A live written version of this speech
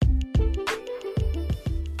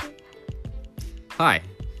Hi,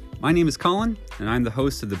 my name is Colin, and I'm the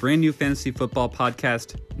host of the brand new fantasy football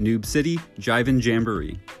podcast, Noob City Jivin'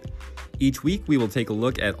 Jamboree. Each week, we will take a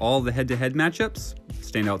look at all the head-to-head matchups,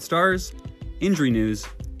 standout stars, injury news,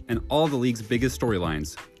 and all the league's biggest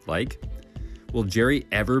storylines, like, will Jerry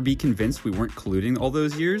ever be convinced we weren't colluding all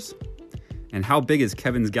those years? And how big is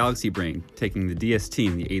Kevin's galaxy brain taking the DST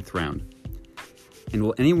in the 8th round? And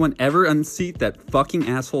will anyone ever unseat that fucking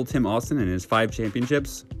asshole Tim Austin and his 5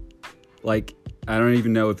 championships? Like, I don't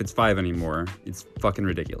even know if it's 5 anymore. It's fucking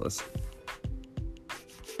ridiculous.